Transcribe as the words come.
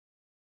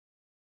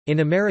In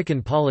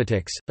American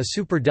politics, a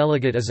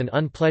superdelegate is an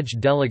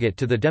unpledged delegate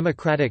to the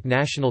Democratic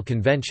National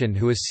Convention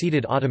who is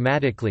seated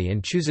automatically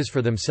and chooses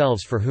for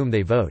themselves for whom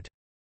they vote.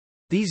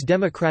 These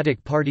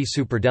Democratic Party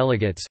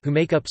superdelegates, who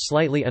make up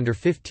slightly under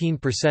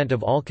 15%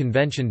 of all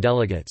convention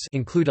delegates,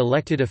 include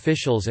elected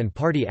officials and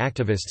party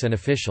activists and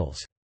officials.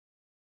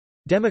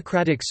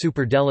 Democratic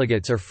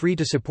superdelegates are free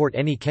to support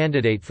any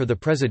candidate for the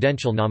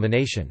presidential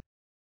nomination.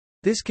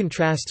 This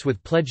contrasts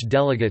with pledged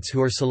delegates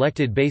who are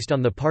selected based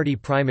on the party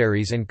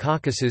primaries and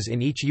caucuses in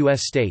each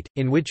U.S. state,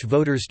 in which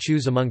voters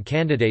choose among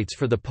candidates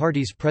for the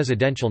party's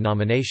presidential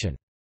nomination.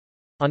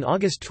 On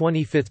August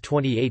 25,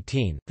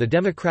 2018, the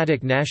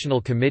Democratic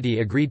National Committee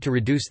agreed to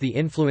reduce the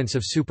influence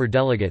of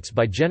superdelegates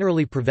by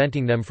generally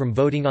preventing them from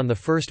voting on the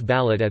first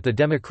ballot at the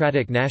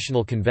Democratic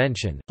National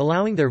Convention,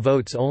 allowing their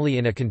votes only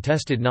in a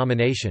contested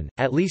nomination,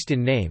 at least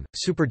in name.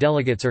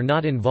 Superdelegates are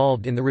not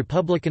involved in the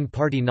Republican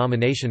Party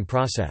nomination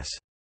process.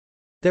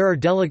 There are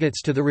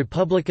delegates to the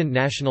Republican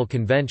National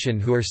Convention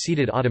who are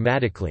seated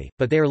automatically,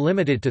 but they are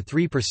limited to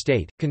 3 per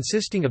state,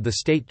 consisting of the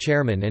state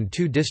chairman and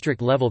 2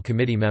 district-level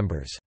committee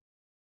members.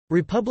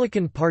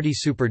 Republican Party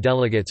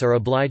superdelegates are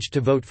obliged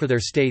to vote for their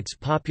state's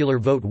popular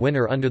vote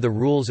winner under the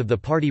rules of the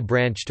party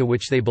branch to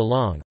which they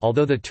belong.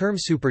 Although the term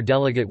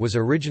superdelegate was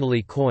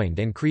originally coined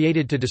and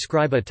created to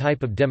describe a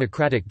type of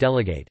Democratic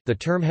delegate, the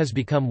term has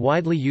become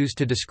widely used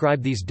to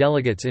describe these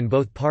delegates in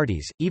both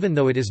parties, even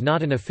though it is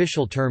not an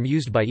official term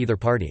used by either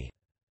party.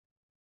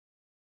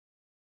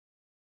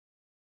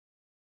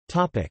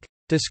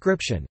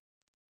 Description.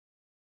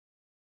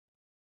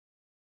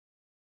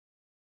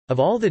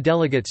 Of all the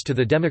delegates to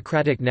the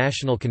Democratic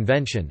National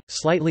Convention,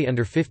 slightly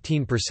under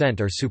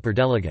 15% are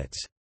superdelegates.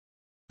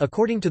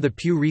 According to the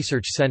Pew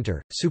Research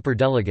Center,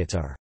 superdelegates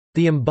are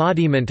the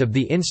embodiment of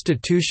the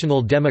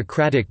institutional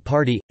Democratic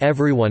Party,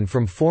 everyone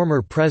from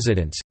former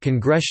presidents,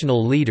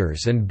 congressional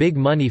leaders and big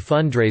money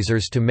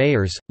fundraisers to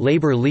mayors,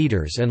 labor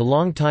leaders and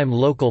longtime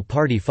local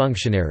party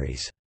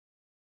functionaries.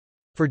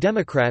 For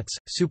Democrats,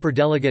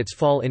 superdelegates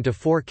fall into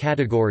 4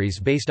 categories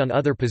based on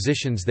other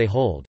positions they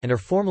hold, and are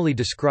formally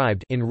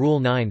described in Rule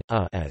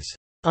 9A as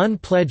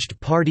unpledged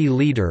party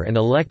leader and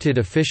elected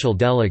official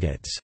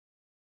delegates,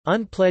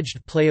 unpledged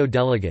pleo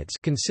delegates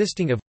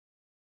consisting of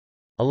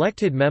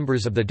elected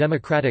members of the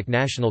Democratic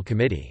National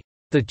Committee,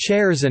 the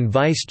chairs and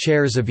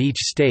vice-chairs of each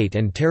state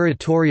and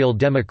territorial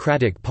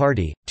Democratic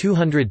Party,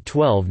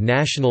 212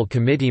 national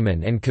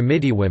committeemen and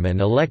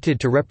committeewomen elected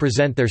to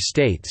represent their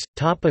states,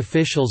 top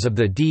officials of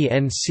the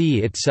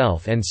DNC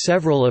itself and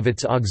several of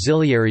its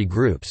auxiliary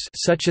groups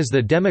such as the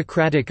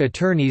Democratic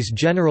Attorneys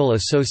General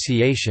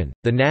Association,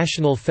 the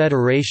National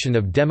Federation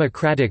of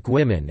Democratic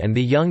Women and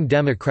the Young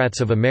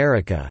Democrats of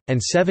America, and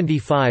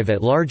 75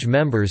 at-large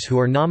members who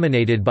are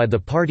nominated by the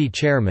party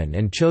chairman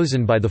and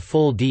chosen by the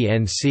full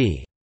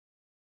DNC.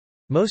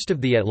 Most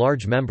of the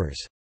at-large members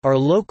are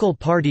local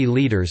party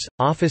leaders,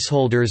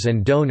 officeholders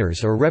and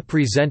donors or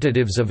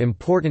representatives of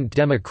important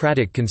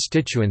Democratic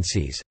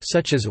constituencies,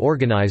 such as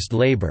organized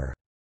labor.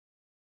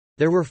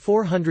 There were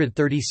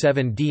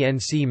 437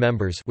 DNC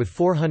members with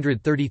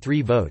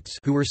 433 votes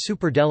who were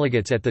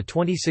superdelegates at the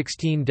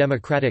 2016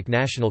 Democratic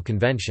National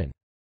Convention.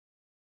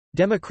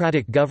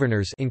 Democratic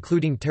governors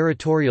including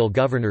territorial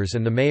governors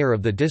and the mayor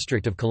of the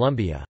District of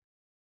Columbia.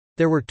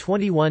 There were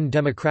 21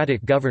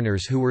 Democratic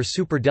governors who were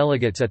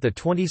superdelegates at the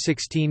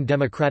 2016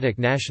 Democratic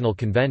National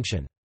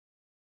Convention.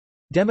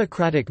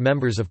 Democratic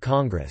members of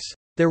Congress.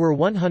 There were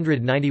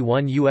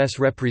 191 U.S.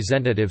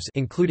 representatives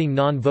including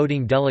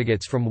non-voting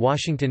delegates from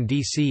Washington,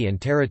 D.C. and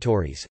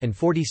territories and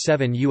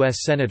 47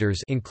 U.S.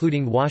 senators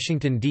including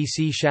Washington,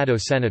 D.C. shadow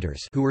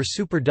senators who were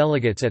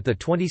superdelegates at the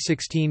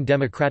 2016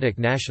 Democratic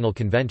National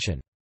Convention.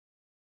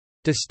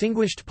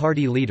 Distinguished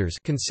party leaders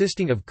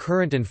consisting of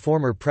current and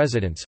former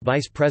presidents,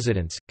 vice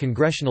presidents,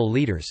 congressional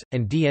leaders,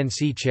 and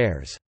DNC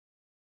chairs.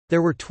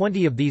 There were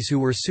 20 of these who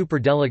were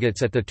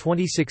superdelegates at the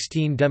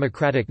 2016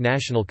 Democratic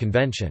National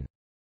Convention.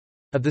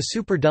 Of the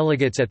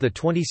superdelegates at the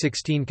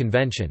 2016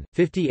 convention,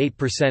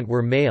 58%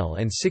 were male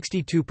and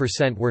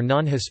 62% were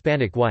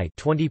non-Hispanic white,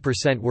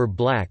 20% were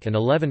black and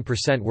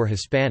 11% were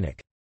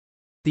Hispanic.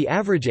 The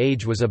average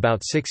age was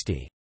about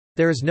 60.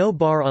 There is no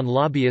bar on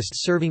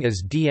lobbyists serving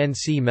as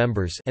DNC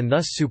members and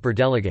thus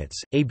superdelegates.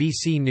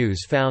 ABC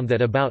News found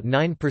that about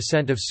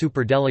 9% of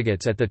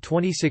superdelegates at the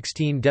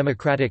 2016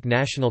 Democratic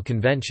National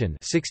Convention,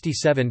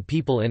 67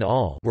 people in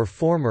all, were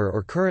former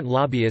or current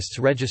lobbyists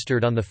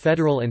registered on the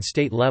federal and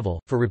state level.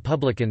 For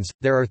Republicans,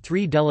 there are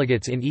 3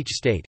 delegates in each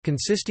state,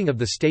 consisting of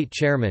the state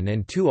chairman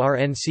and 2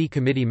 RNC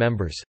committee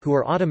members, who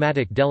are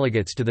automatic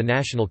delegates to the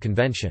National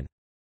Convention.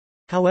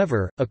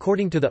 However,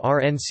 according to the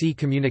RNC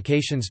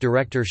Communications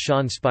Director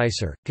Sean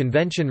Spicer,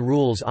 convention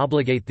rules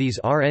obligate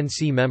these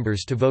RNC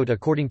members to vote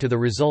according to the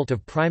result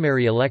of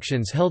primary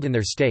elections held in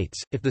their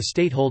states, if the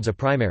state holds a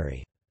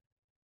primary.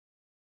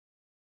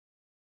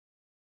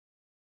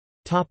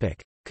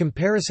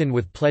 Comparison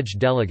with pledged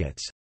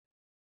delegates.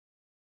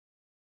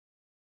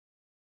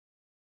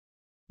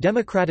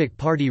 Democratic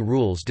Party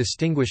rules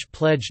distinguish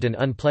pledged and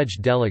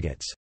unpledged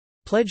delegates.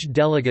 Pledged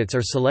delegates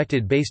are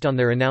selected based on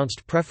their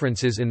announced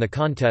preferences in the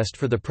contest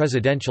for the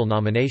presidential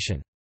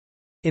nomination.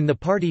 In the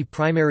party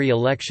primary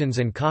elections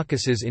and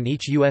caucuses in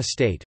each U.S.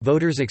 state,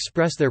 voters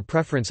express their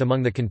preference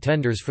among the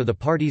contenders for the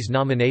party's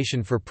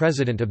nomination for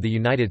President of the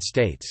United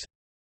States.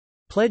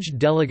 Pledged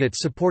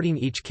delegates supporting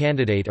each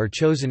candidate are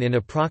chosen in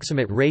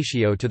approximate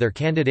ratio to their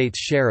candidate's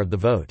share of the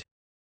vote.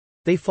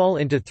 They fall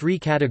into three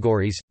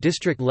categories: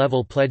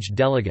 district-level pledged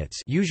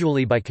delegates,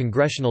 usually by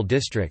congressional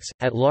districts,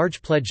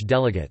 at-large pledged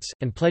delegates,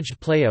 and pledged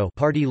pleo,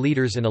 party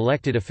leaders and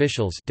elected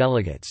officials,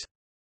 delegates.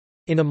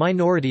 In a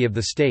minority of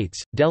the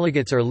states,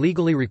 delegates are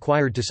legally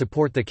required to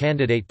support the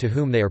candidate to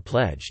whom they are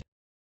pledged.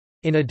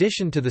 In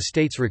addition to the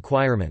state's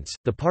requirements,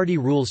 the party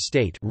rules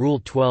state Rule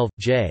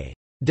 12J.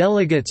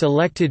 Delegates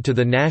elected to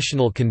the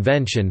National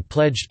Convention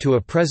pledged to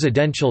a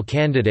presidential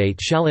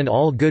candidate shall in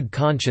all good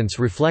conscience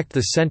reflect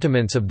the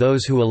sentiments of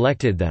those who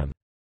elected them.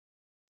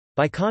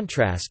 By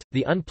contrast,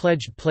 the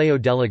unpledged pleo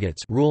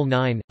delegates Rule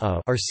 9A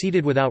are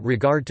seated without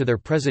regard to their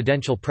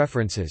presidential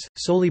preferences,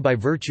 solely by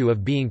virtue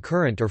of being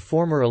current or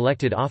former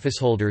elected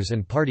officeholders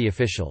and party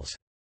officials.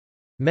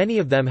 Many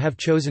of them have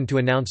chosen to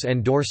announce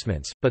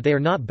endorsements, but they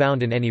are not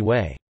bound in any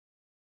way.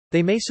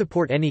 They may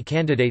support any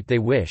candidate they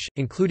wish,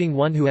 including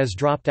one who has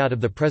dropped out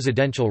of the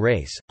presidential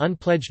race.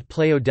 Unpledged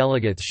pleo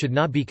delegates should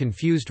not be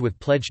confused with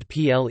pledged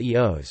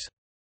pleos.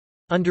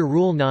 Under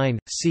Rule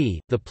 9C,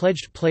 the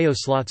pledged pleo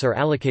slots are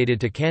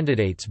allocated to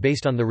candidates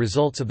based on the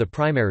results of the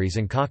primaries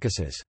and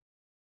caucuses.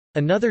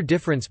 Another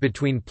difference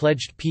between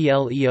pledged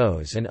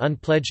pleos and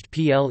unpledged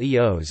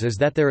pleos is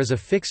that there is a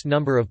fixed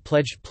number of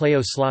pledged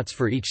pleo slots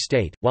for each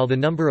state, while the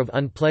number of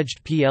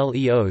unpledged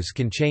pleos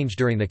can change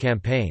during the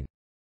campaign.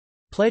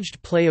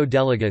 Pledged pleo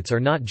delegates are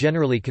not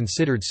generally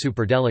considered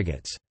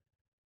superdelegates.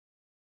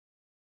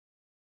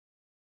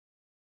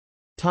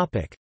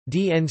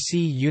 DNC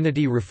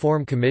Unity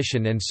Reform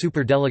Commission and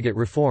Superdelegate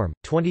Reform,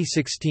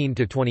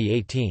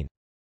 2016–2018.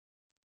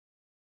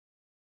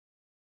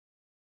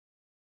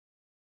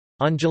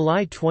 On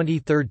July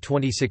 23,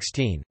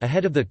 2016,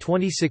 ahead of the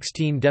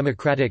 2016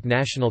 Democratic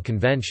National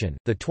Convention,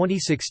 the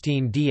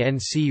 2016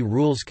 DNC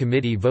Rules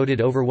Committee voted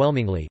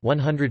overwhelmingly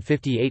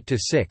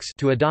 158–6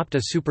 to adopt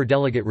a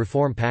superdelegate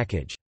reform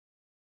package.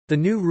 The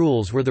new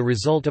rules were the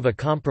result of a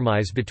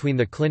compromise between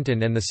the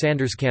Clinton and the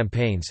Sanders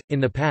campaigns. In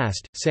the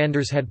past,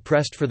 Sanders had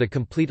pressed for the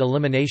complete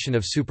elimination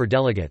of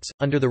superdelegates.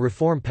 Under the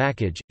reform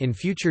package, in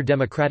future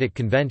Democratic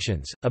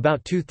conventions,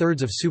 about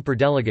two-thirds of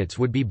superdelegates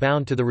would be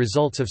bound to the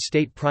results of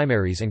state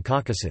primaries and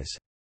caucuses.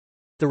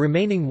 The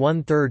remaining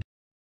one-third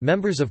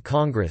members of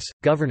Congress,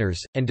 governors,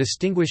 and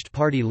distinguished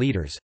party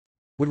leaders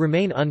would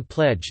remain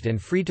unpledged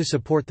and free to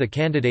support the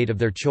candidate of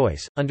their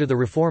choice. Under the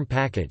reform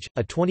package,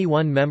 a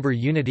 21-member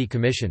Unity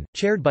Commission,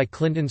 chaired by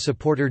Clinton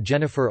supporter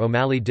Jennifer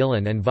O'Malley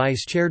Dillon and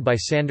vice-chaired by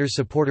Sanders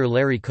supporter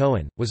Larry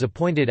Cohen, was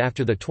appointed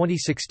after the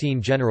 2016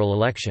 general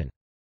election.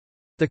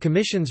 The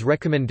Commission's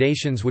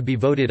recommendations would be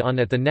voted on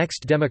at the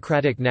next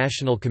Democratic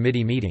National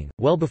Committee meeting,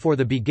 well before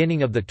the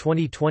beginning of the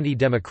 2020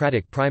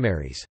 Democratic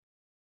primaries.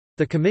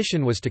 The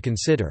Commission was to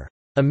consider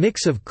a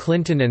mix of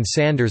Clinton and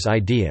Sanders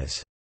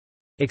ideas,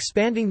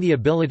 expanding the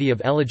ability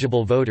of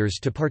eligible voters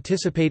to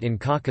participate in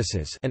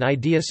caucuses, an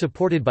idea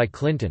supported by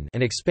Clinton,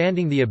 and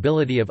expanding the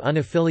ability of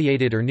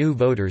unaffiliated or new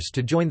voters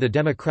to join the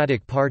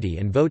Democratic Party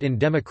and vote in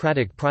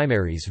Democratic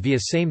primaries via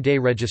same-day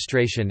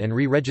registration and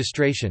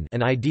re-registration,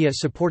 an idea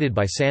supported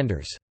by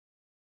Sanders.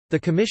 The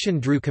Commission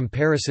drew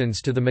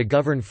comparisons to the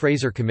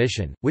McGovern-Fraser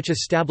Commission, which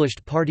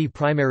established party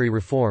primary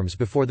reforms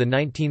before the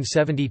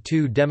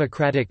 1972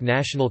 Democratic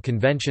National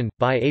Convention.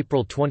 By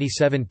April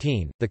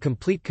 2017, the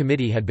complete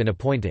committee had been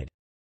appointed.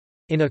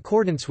 In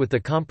accordance with the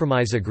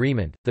compromise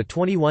agreement, the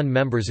 21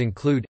 members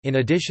include, in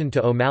addition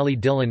to O'Malley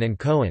Dillon and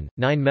Cohen,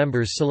 9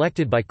 members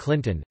selected by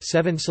Clinton,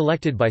 7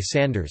 selected by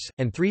Sanders,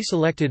 and 3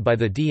 selected by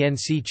the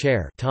DNC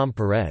chair, Tom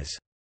Perez.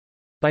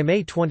 By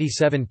May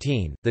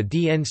 2017, the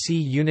DNC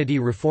Unity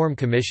Reform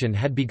Commission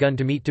had begun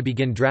to meet to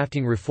begin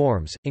drafting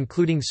reforms,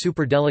 including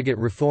superdelegate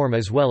reform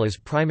as well as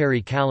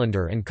primary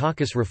calendar and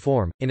caucus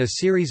reform. In a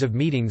series of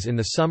meetings in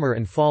the summer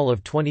and fall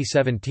of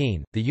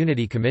 2017, the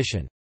Unity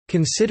Commission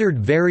considered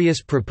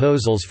various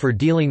proposals for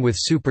dealing with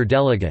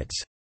superdelegates,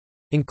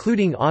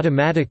 including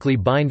automatically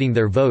binding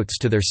their votes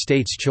to their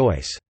state's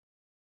choice.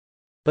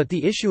 But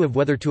the issue of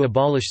whether to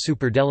abolish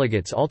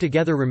superdelegates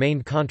altogether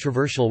remained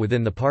controversial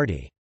within the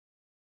party.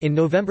 In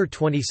November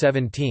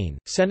 2017,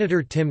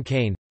 Senator Tim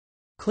Kaine,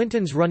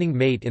 Clinton's running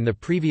mate in the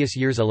previous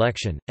year's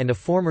election, and a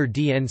former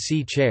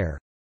DNC chair,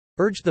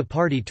 urged the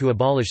party to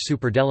abolish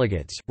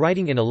superdelegates,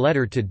 writing in a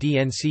letter to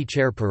DNC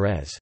Chair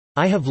Perez,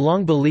 "I have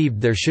long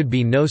believed there should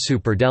be no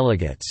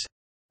superdelegates.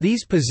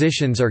 These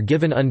positions are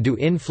given undue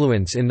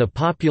influence in the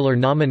popular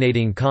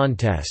nominating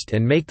contest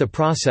and make the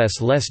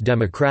process less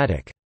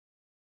democratic."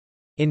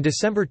 In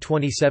December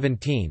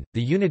 2017,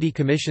 the Unity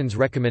Commission's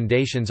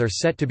recommendations are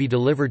set to be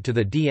delivered to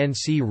the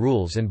DNC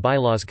Rules and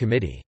Bylaws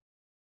Committee.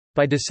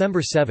 By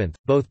December 7,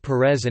 both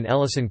Perez and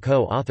Ellison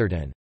co-authored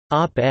an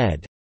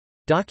op-ed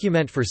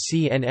document for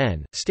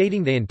CNN,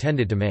 stating they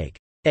intended to make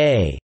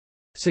a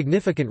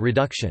significant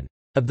reduction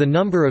of the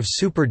number of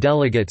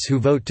superdelegates who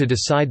vote to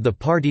decide the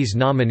party's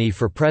nominee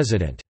for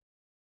president.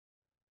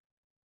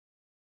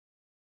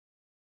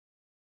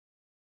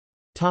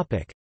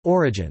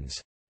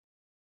 Origins.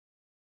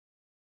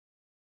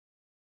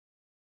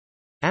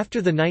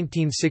 After the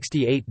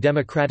 1968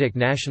 Democratic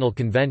National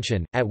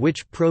Convention, at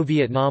which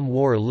pro-Vietnam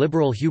War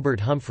Liberal Hubert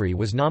Humphrey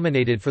was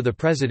nominated for the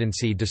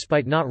presidency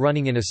despite not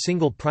running in a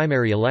single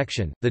primary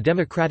election, the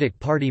Democratic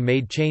Party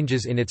made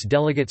changes in its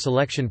delegate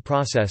selection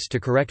process to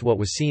correct what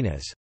was seen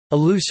as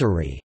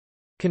illusory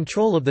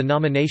control of the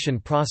nomination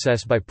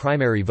process by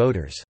primary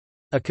voters.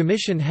 A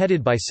commission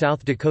headed by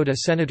South Dakota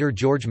Senator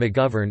George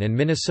McGovern and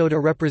Minnesota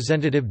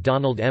Representative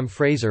Donald M.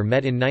 Fraser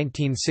met in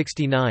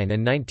 1969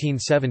 and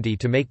 1970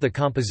 to make the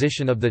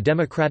composition of the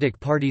Democratic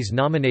Party's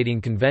nominating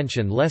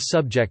convention less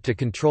subject to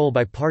control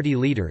by party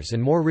leaders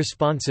and more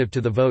responsive to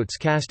the votes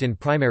cast in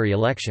primary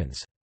elections.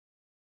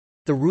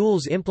 The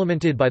rules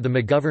implemented by the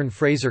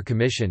McGovern-Fraser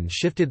Commission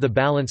shifted the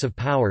balance of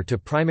power to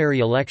primary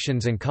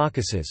elections and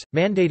caucuses,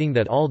 mandating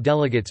that all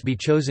delegates be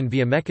chosen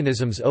via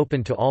mechanisms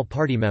open to all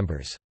party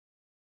members.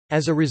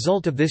 As a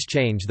result of this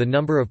change, the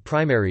number of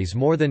primaries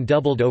more than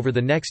doubled over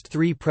the next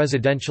three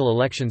presidential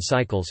election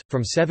cycles,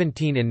 from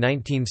 17 in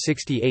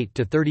 1968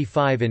 to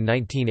 35 in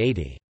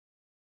 1980.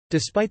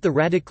 Despite the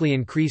radically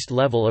increased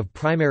level of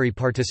primary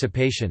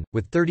participation,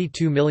 with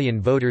 32 million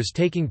voters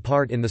taking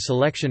part in the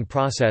selection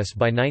process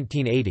by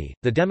 1980,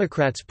 the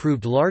Democrats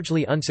proved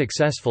largely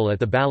unsuccessful at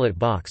the ballot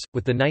box,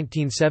 with the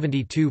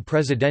 1972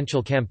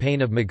 presidential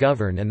campaign of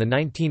McGovern and the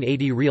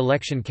 1980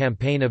 re-election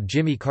campaign of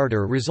Jimmy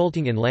Carter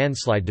resulting in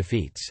landslide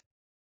defeats.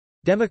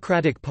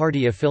 Democratic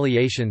Party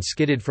affiliation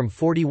skidded from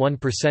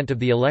 41% of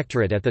the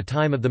electorate at the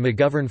time of the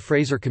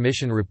McGovern-Fraser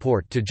Commission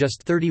report to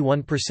just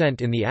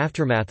 31% in the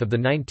aftermath of the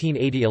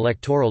 1980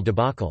 electoral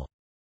debacle.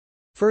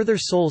 Further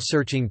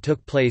soul-searching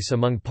took place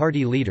among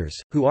party leaders,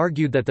 who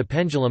argued that the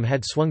pendulum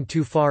had swung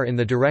too far in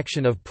the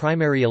direction of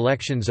primary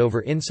elections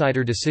over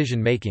insider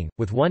decision-making,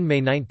 with one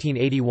May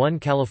 1981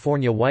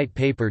 California White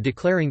Paper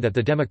declaring that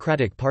the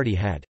Democratic Party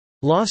had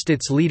 "lost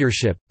its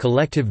leadership,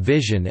 collective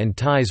vision and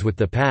ties with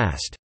the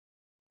past,"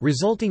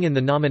 resulting in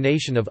the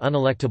nomination of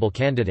unelectable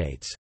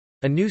candidates.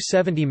 A new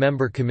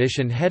 70-member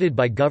commission headed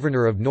by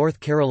Governor of North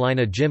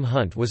Carolina Jim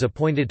Hunt was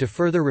appointed to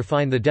further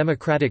refine the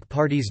Democratic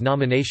Party's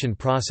nomination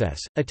process,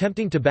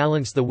 attempting to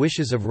balance the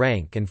wishes of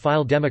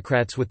rank-and-file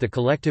Democrats with the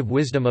collective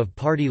wisdom of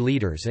party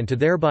leaders and to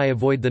thereby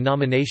avoid the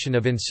nomination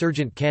of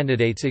insurgent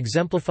candidates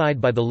exemplified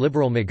by the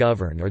liberal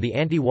McGovern or the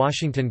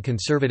anti-Washington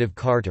conservative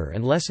Carter,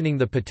 and lessening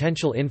the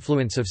potential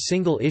influence of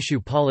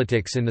single-issue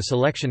politics in the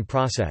selection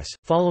process.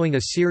 Following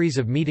a series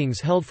of meetings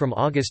held from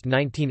August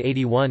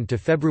 1981 to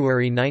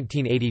February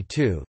 1982,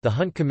 the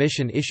Hunt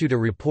Commission issued a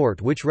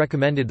report which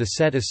recommended the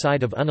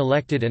set-aside of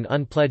unelected and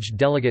unpledged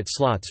delegate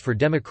slots for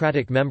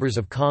Democratic members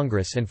of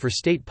Congress and for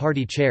state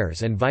party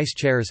chairs and vice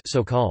chairs,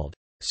 so-called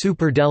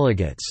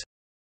superdelegates.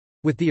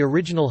 With the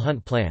original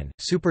Hunt plan,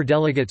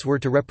 superdelegates were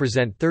to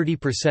represent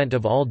 30%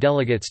 of all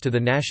delegates to the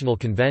National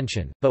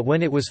Convention, but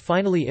when it was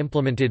finally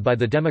implemented by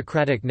the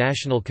Democratic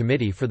National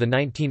Committee for the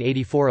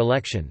 1984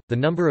 election, the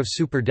number of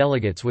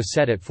superdelegates was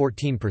set at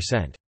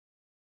 14%.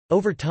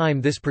 Over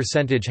time this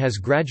percentage has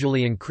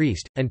gradually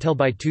increased, until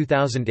by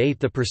 2008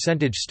 the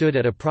percentage stood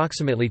at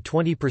approximately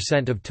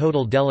 20% of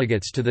total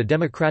delegates to the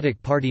Democratic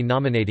Party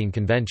nominating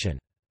convention.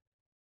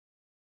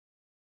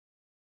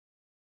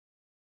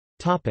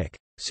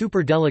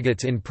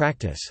 Superdelegates in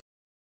practice.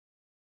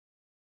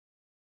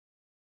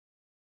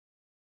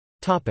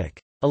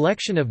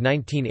 Election of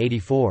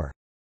 1984.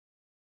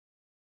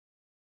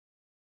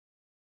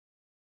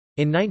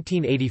 In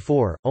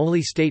 1984,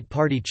 only state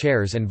party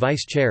chairs and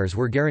vice chairs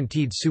were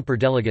guaranteed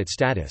superdelegate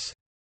status.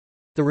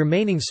 The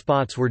remaining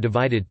spots were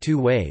divided two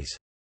ways.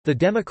 The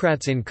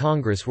Democrats in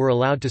Congress were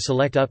allowed to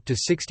select up to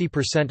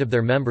 60% of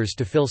their members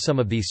to fill some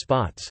of these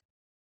spots.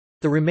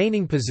 The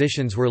remaining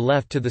positions were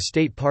left to the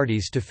state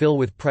parties to fill,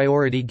 with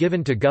priority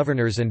given to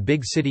governors and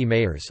big city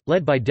mayors,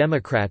 led by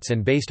Democrats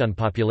and based on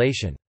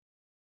population.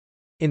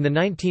 In the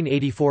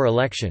 1984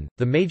 election,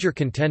 the major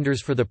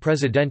contenders for the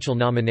presidential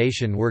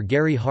nomination were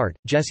Gary Hart,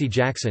 Jesse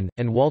Jackson,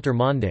 and Walter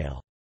Mondale.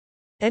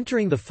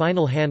 Entering the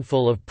final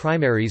handful of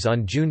primaries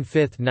on June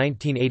 5,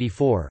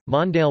 1984,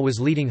 Mondale was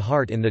leading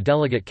Hart in the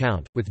delegate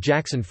count, with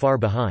Jackson far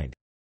behind.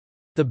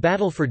 The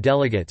battle for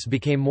delegates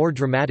became more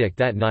dramatic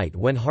that night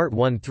when Hart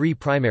won 3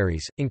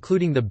 primaries,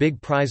 including the big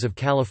prize of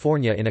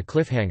California in a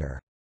cliffhanger.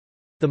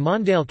 The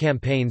Mondale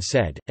campaign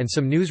said, and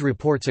some news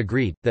reports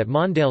agreed, that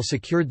Mondale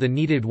secured the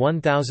needed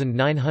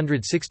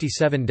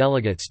 1,967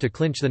 delegates to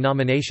clinch the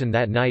nomination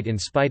that night in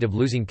spite of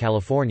losing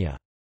California.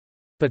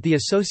 But the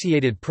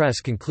Associated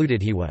Press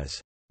concluded he was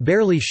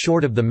barely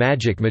short of the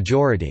magic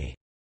majority.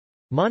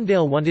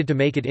 Mondale wanted to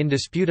make it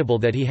indisputable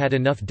that he had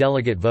enough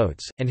delegate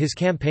votes, and his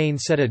campaign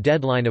set a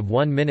deadline of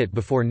 1 minute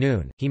before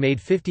noon. He made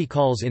 50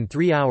 calls in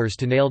 3 hours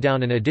to nail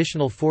down an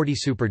additional 40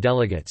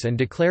 superdelegates and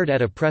declared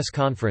at a press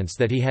conference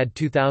that he had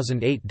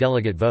 2,008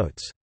 delegate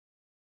votes.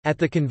 At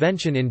the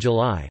convention in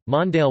July,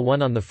 Mondale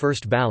won on the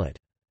first ballot.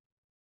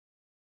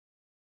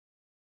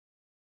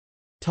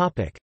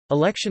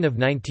 Election of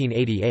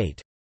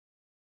 1988.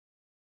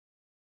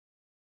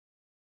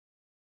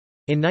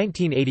 In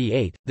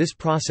 1988, this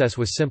process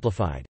was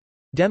simplified.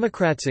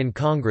 Democrats in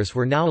Congress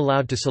were now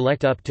allowed to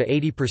select up to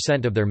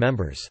 80% of their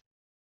members.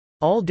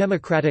 All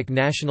Democratic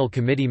National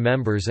Committee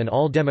members and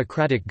all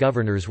Democratic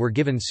governors were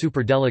given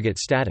superdelegate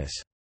status.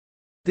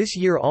 This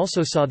year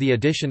also saw the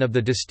addition of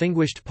the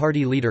Distinguished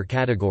Party Leader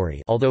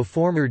category, although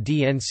former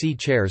DNC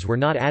chairs were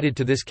not added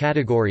to this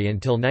category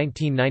until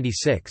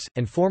 1996,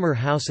 and former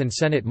House and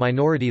Senate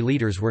minority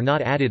leaders were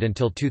not added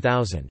until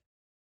 2000.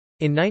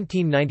 In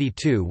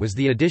 1992 was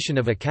the addition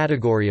of a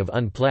category of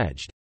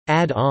unpledged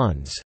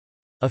add-ons,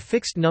 a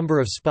fixed number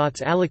of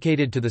spots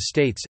allocated to the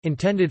states,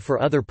 intended for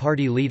other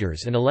party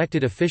leaders and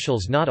elected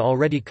officials not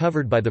already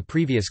covered by the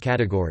previous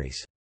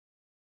categories.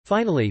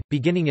 Finally,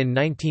 beginning in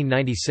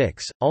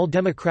 1996, all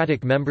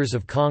Democratic members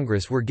of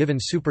Congress were given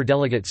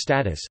superdelegate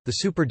status. The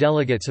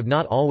superdelegates have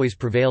not always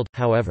prevailed,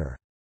 however.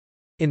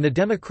 In the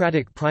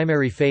Democratic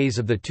primary phase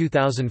of the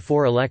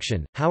 2004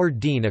 election, Howard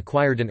Dean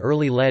acquired an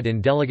early lead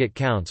in delegate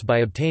counts by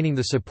obtaining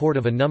the support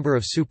of a number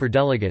of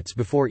superdelegates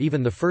before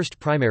even the first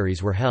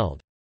primaries were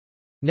held.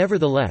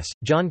 Nevertheless,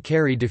 John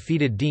Kerry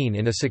defeated Dean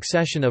in a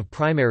succession of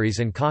primaries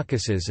and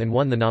caucuses and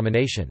won the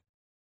nomination.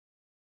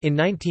 In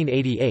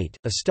 1988,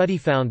 a study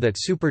found that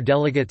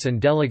superdelegates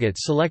and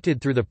delegates selected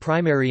through the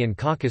primary and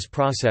caucus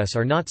process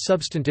are not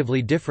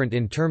substantively different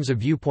in terms of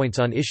viewpoints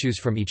on issues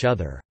from each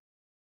other.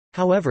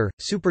 However,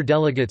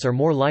 superdelegates are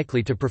more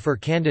likely to prefer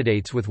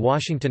candidates with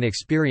Washington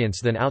experience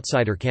than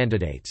outsider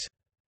candidates.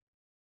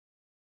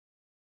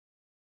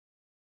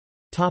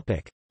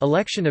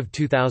 Election of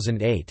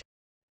 2008.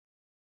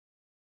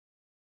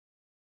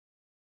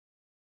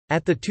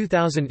 At the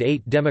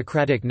 2008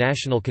 Democratic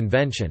National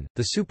Convention,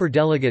 the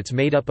superdelegates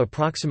made up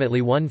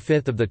approximately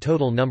one-fifth of the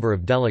total number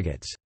of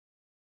delegates.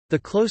 The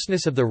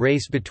closeness of the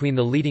race between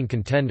the leading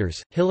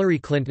contenders, Hillary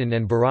Clinton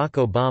and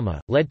Barack Obama,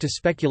 led to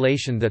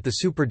speculation that the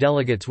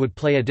superdelegates would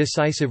play a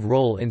decisive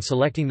role in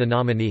selecting the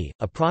nominee,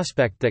 a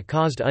prospect that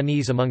caused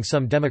unease among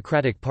some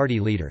Democratic Party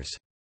leaders.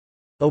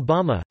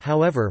 Obama,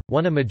 however,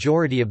 won a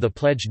majority of the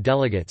pledged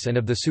delegates and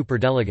of the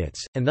superdelegates,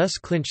 and thus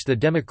clinched the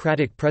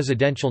Democratic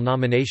presidential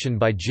nomination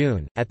by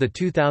June. At the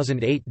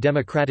 2008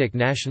 Democratic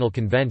National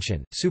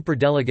Convention,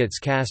 superdelegates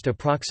cast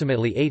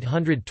approximately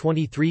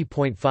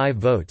 823.5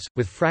 votes,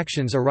 with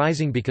fractions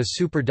arising because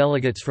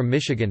superdelegates from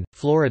Michigan,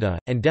 Florida,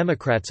 and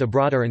Democrats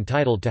abroad are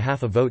entitled to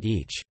half a vote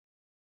each.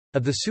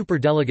 Of the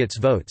superdelegates'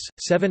 votes,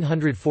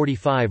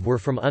 745 were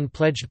from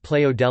unpledged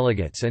PLEO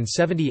delegates and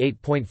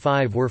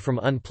 78.5 were from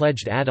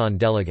unpledged add-on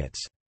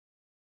delegates.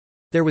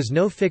 There was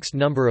no fixed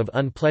number of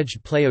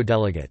unpledged PLEO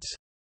delegates.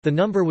 The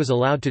number was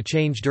allowed to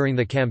change during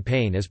the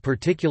campaign as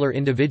particular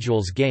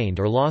individuals gained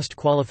or lost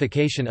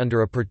qualification under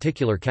a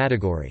particular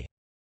category.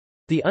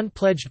 The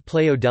unpledged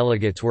PLEO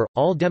delegates were,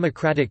 all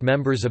Democratic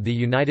members of the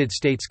United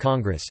States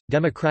Congress,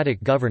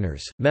 Democratic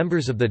governors,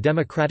 members of the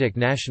Democratic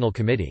National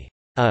Committee,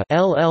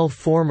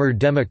 former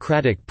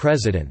Democratic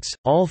presidents,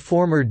 all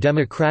former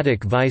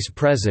Democratic vice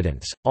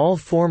presidents, all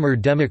former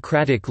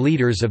Democratic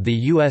leaders of the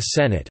U.S.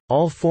 Senate,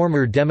 all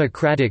former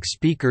Democratic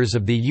speakers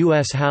of the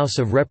U.S. House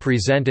of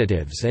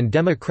Representatives and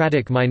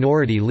Democratic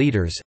minority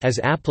leaders, as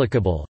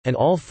applicable, and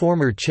all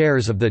former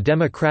chairs of the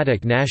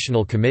Democratic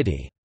National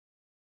Committee.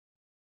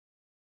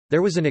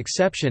 There was an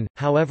exception,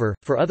 however,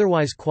 for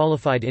otherwise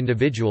qualified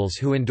individuals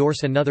who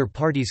endorse another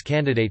party's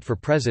candidate for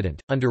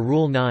president. Under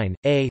Rule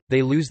 9a,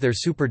 they lose their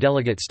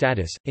superdelegate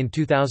status. In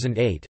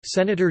 2008,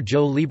 Senator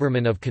Joe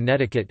Lieberman of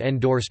Connecticut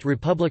endorsed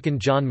Republican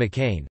John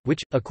McCain,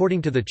 which,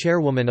 according to the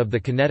chairwoman of the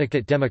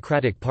Connecticut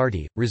Democratic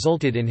Party,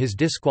 resulted in his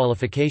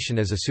disqualification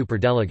as a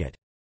superdelegate.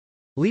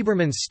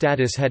 Lieberman's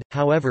status had,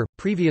 however,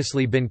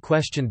 previously been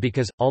questioned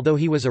because, although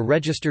he was a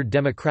registered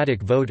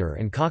Democratic voter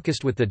and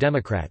caucused with the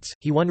Democrats,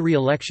 he won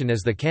re-election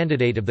as the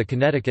candidate of the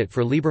Connecticut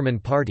for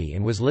Lieberman Party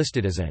and was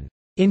listed as an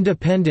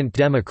independent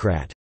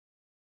Democrat.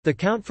 The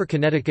count for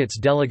Connecticut's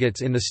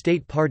delegates in the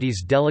state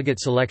party's delegate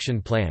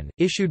selection plan,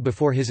 issued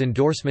before his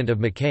endorsement of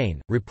McCain,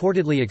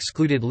 reportedly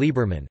excluded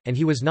Lieberman, and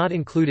he was not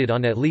included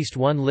on at least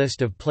one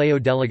list of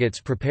PLEO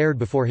delegates prepared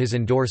before his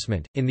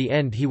endorsement. In the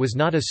end, he was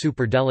not a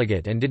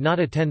superdelegate and did not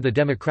attend the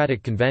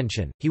Democratic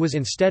convention. He was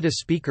instead a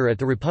speaker at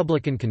the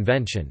Republican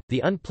convention. The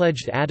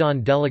unpledged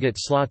add-on delegate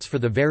slots for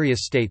the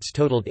various states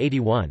totaled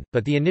 81,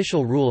 but the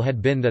initial rule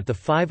had been that the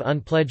 5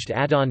 unpledged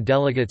add-on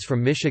delegates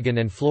from Michigan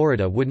and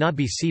Florida would not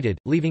be seated,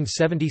 leaving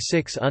 76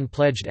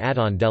 unpledged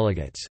add-on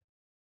delegates.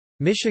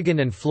 Michigan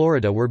and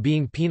Florida were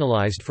being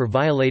penalized for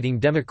violating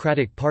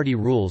Democratic Party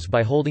rules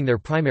by holding their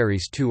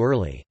primaries too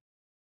early.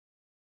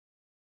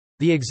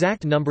 The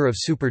exact number of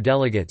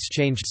superdelegates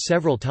changed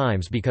several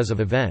times because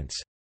of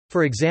events.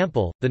 For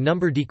example, the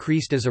number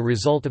decreased as a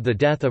result of the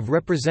death of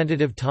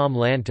Representative Tom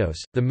Lantos,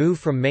 the move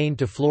from Maine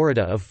to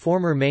Florida of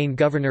former Maine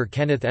Governor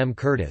Kenneth M.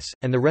 Curtis,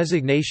 and the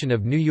resignation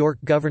of New York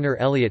Governor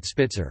Eliot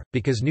Spitzer.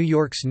 Because New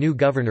York's new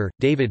governor,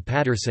 David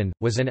Paterson,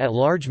 was an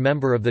at-large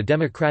member of the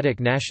Democratic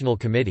National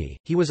Committee,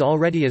 he was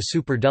already a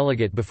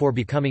superdelegate before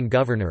becoming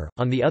governor.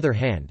 On the other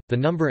hand, the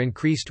number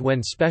increased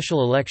when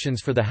special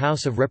elections for the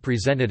House of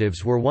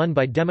Representatives were won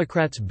by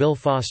Democrats Bill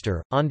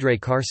Foster, Andre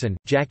Carson,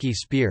 Jackie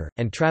Speer,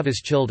 and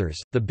Travis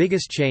Childers. The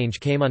biggest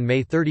change came on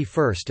May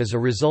 31 as a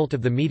result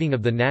of the meeting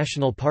of the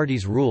National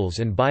Party's Rules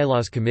and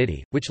Bylaws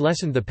Committee, which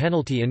lessened the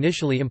penalty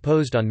initially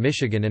imposed on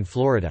Michigan and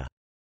Florida.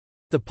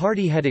 The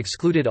party had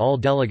excluded all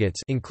delegates,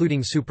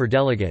 including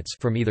superdelegates,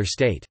 from either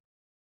state.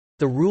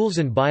 The Rules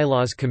and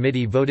Bylaws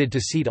Committee voted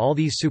to seat all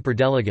these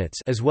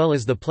superdelegates as well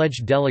as the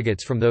pledged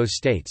delegates from those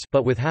states,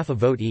 but with half a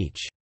vote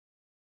each.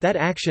 That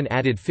action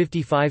added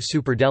 55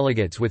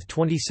 superdelegates with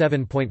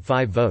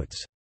 27.5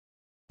 votes.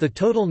 The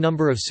total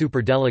number of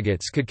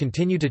superdelegates could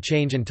continue to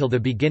change until the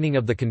beginning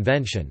of the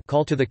convention.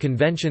 Call to the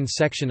convention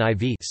section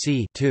IV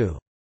c. 2.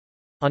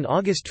 On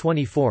August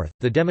 24,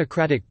 the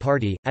Democratic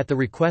Party, at the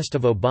request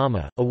of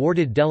Obama,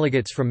 awarded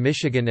delegates from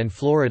Michigan and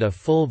Florida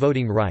full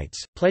voting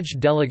rights. Pledged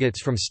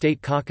delegates from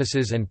state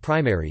caucuses and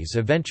primaries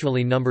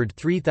eventually numbered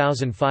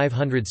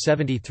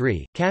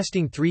 3,573,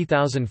 casting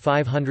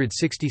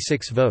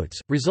 3,566 votes,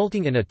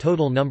 resulting in a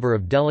total number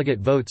of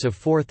delegate votes of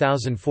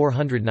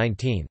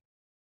 4,419.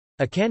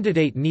 A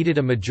candidate needed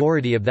a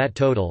majority of that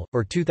total,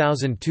 or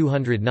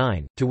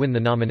 2,209, to win the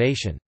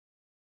nomination.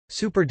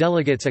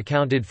 Superdelegates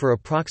accounted for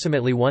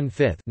approximately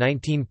one-fifth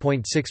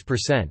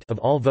 (19.6%) of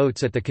all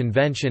votes at the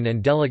convention,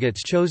 and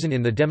delegates chosen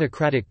in the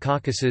Democratic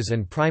caucuses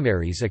and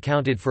primaries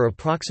accounted for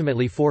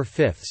approximately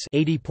four-fifths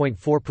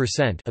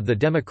 (80.4%) of the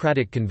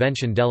Democratic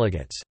convention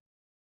delegates.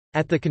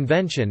 At the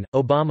convention,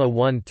 Obama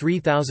won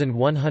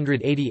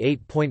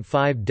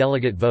 3,188.5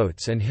 delegate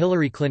votes and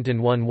Hillary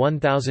Clinton won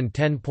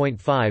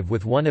 1,010.5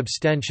 with one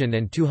abstention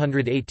and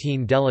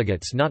 218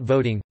 delegates not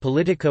voting.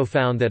 Politico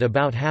found that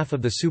about half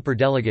of the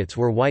superdelegates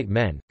were white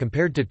men,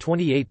 compared to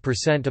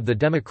 28% of the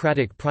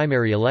Democratic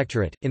primary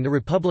electorate. In the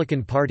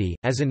Republican Party,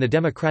 as in the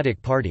Democratic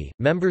Party,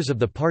 members of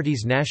the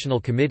party's national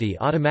committee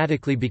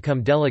automatically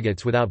become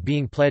delegates without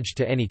being pledged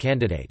to any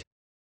candidate.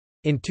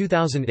 In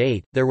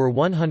 2008, there were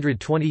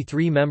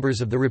 123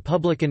 members of the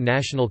Republican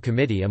National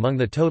Committee among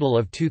the total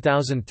of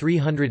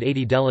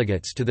 2,380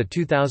 delegates to the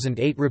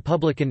 2008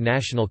 Republican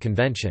National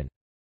Convention.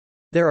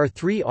 There are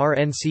 3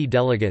 RNC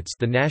delegates,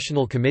 the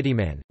National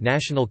Committeeman,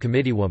 National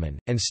Committeewoman,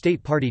 and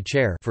State Party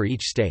Chair for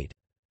each state.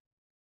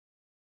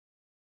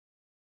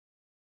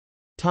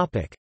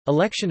 Topic: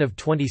 Election of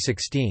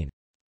 2016.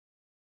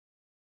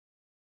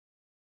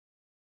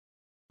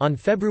 On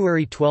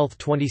February 12,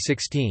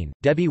 2016,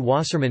 Debbie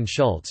Wasserman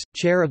Schultz,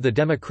 chair of the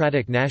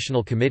Democratic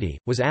National Committee,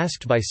 was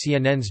asked by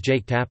CNN's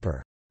Jake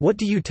Tapper, "What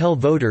do you tell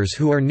voters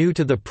who are new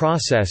to the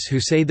process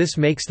who say this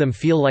makes them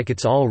feel like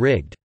it's all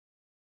rigged?"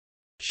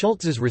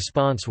 Schultz's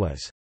response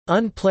was,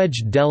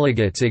 "Unpledged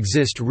delegates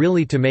exist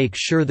really to make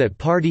sure that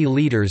party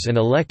leaders and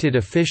elected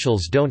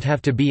officials don't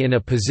have to be in a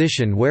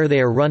position where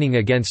they are running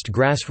against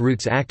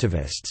grassroots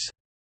activists.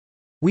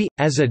 We,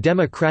 as a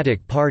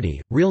Democratic Party,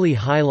 really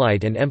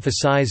highlight and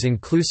emphasize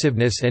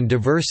inclusiveness and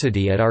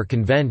diversity at our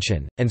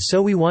convention, and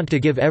so we want to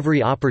give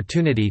every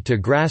opportunity to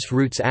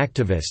grassroots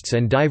activists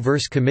and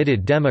diverse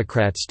committed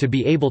Democrats to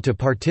be able to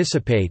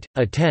participate,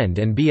 attend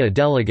and be a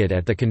delegate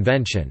at the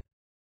convention.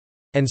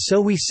 And so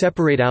we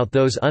separate out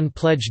those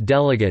unpledged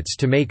delegates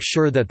to make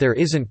sure that there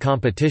isn't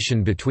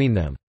competition between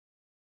them."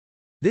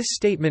 This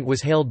statement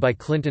was hailed by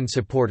Clinton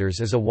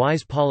supporters as a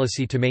wise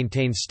policy to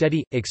maintain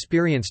steady,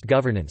 experienced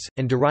governance,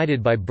 and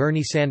derided by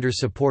Bernie Sanders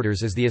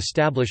supporters as the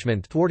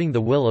establishment thwarting the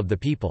will of the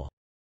people.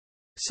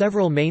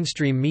 Several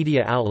mainstream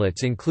media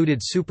outlets included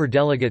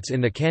superdelegates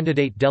in the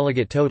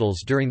candidate-delegate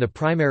totals during the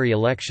primary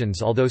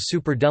elections, although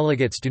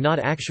superdelegates do not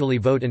actually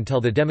vote until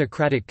the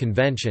Democratic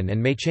Convention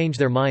and may change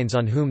their minds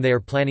on whom they are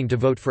planning to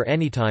vote for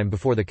any time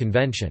before the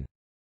convention.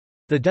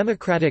 The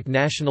Democratic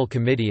National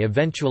Committee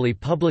eventually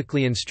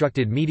publicly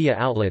instructed media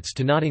outlets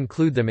to not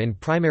include them in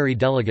primary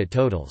delegate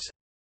totals.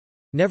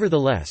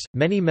 Nevertheless,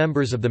 many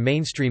members of the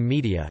mainstream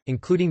media,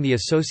 including the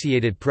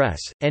Associated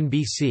Press,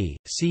 NBC,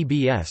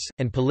 CBS,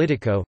 and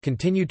Politico,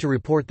 continued to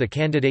report the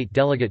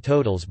candidate-delegate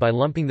totals by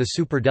lumping the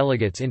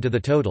superdelegates into the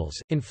totals,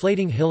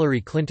 inflating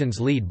Hillary Clinton's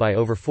lead by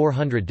over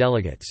 400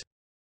 delegates.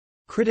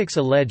 Critics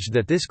alleged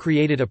that this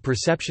created a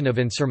perception of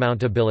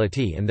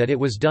insurmountability and that it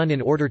was done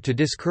in order to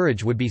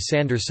discourage would-be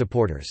Sanders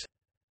supporters.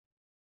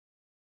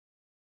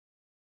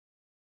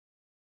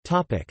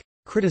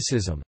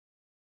 Criticism.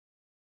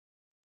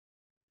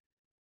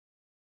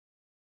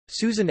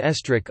 Susan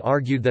Estrich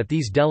argued that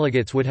these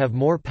delegates would have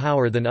more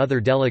power than other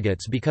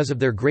delegates because of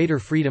their greater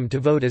freedom to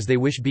vote as they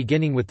wish,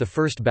 beginning with the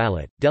first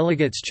ballot.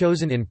 Delegates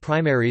chosen in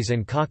primaries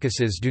and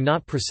caucuses do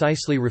not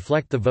precisely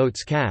reflect the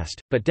votes cast,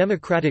 but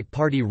Democratic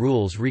Party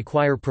rules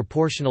require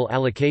proportional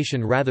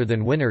allocation rather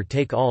than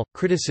winner-take-all.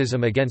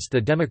 Criticism against the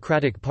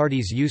Democratic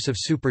Party's use of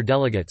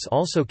superdelegates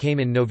also came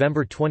in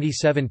November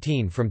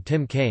 2017 from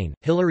Tim Kaine,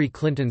 Hillary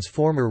Clinton's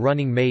former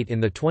running mate in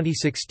the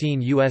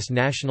 2016 U.S.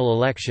 national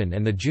election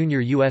and the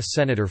junior U.S.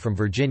 Senator from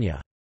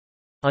Virginia.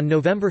 On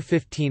November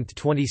 15,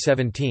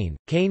 2017,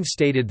 Kaine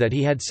stated that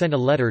he had sent a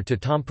letter to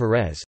Tom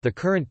Perez, the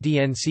current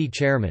DNC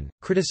chairman,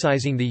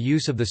 criticizing the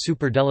use of the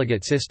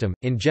superdelegate system,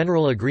 in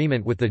general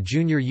agreement with the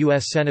junior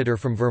U.S. Senator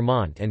from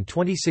Vermont and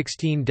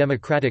 2016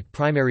 Democratic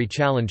primary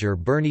challenger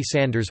Bernie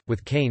Sanders,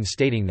 with Kaine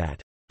stating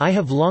that, "I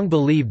have long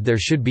believed there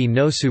should be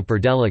no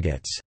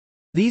superdelegates.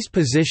 These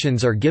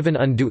positions are given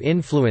undue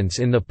influence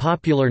in the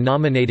popular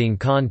nominating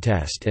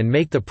contest and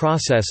make the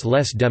process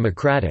less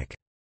democratic."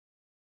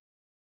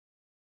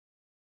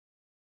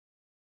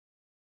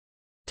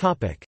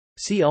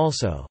 See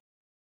also: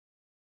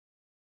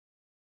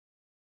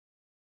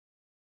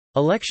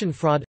 Election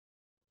fraud,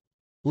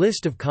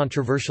 List of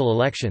controversial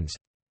elections.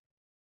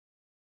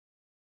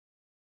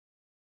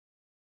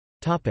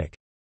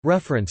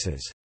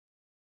 References.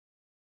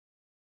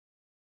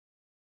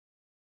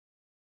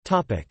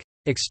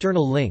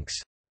 External links.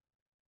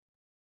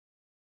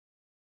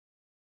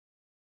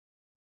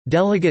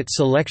 Delegate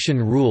selection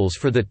rules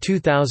for the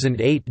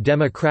 2008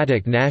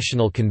 Democratic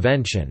National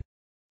Convention.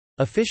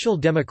 Official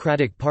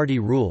Democratic Party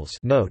rules.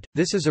 Note: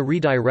 this is a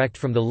redirect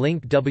from the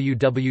link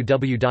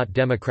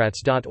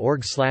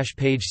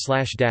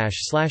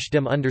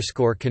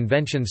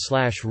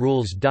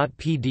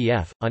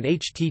www.democrats.org/page/dem_convention/rules.pdf on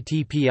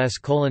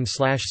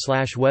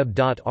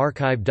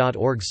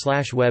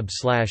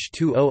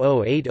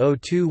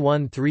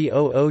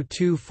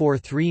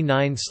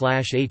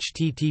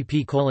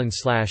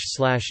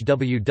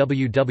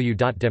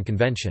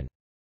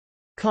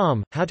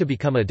How to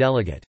become a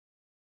delegate.